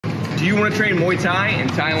Do you want to train Muay Thai in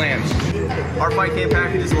Thailand? Our fight camp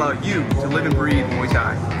packages allow you to live and breathe Muay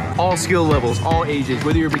Thai. All skill levels, all ages,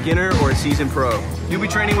 whether you're a beginner or a seasoned pro. You'll be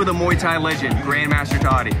training with a Muay Thai legend, Master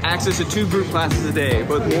Toddy. Access to 2 group classes a day,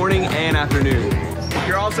 both morning and afternoon.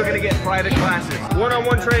 You're also going to get private classes,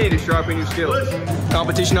 one-on-one training to sharpen your skills.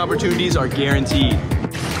 Competition opportunities are guaranteed.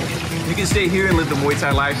 You can stay here and live the Muay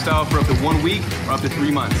Thai lifestyle for up to 1 week or up to 3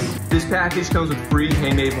 months. This package comes with free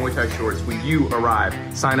handmade Muay Thai shorts when you arrive.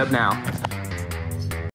 Sign up now.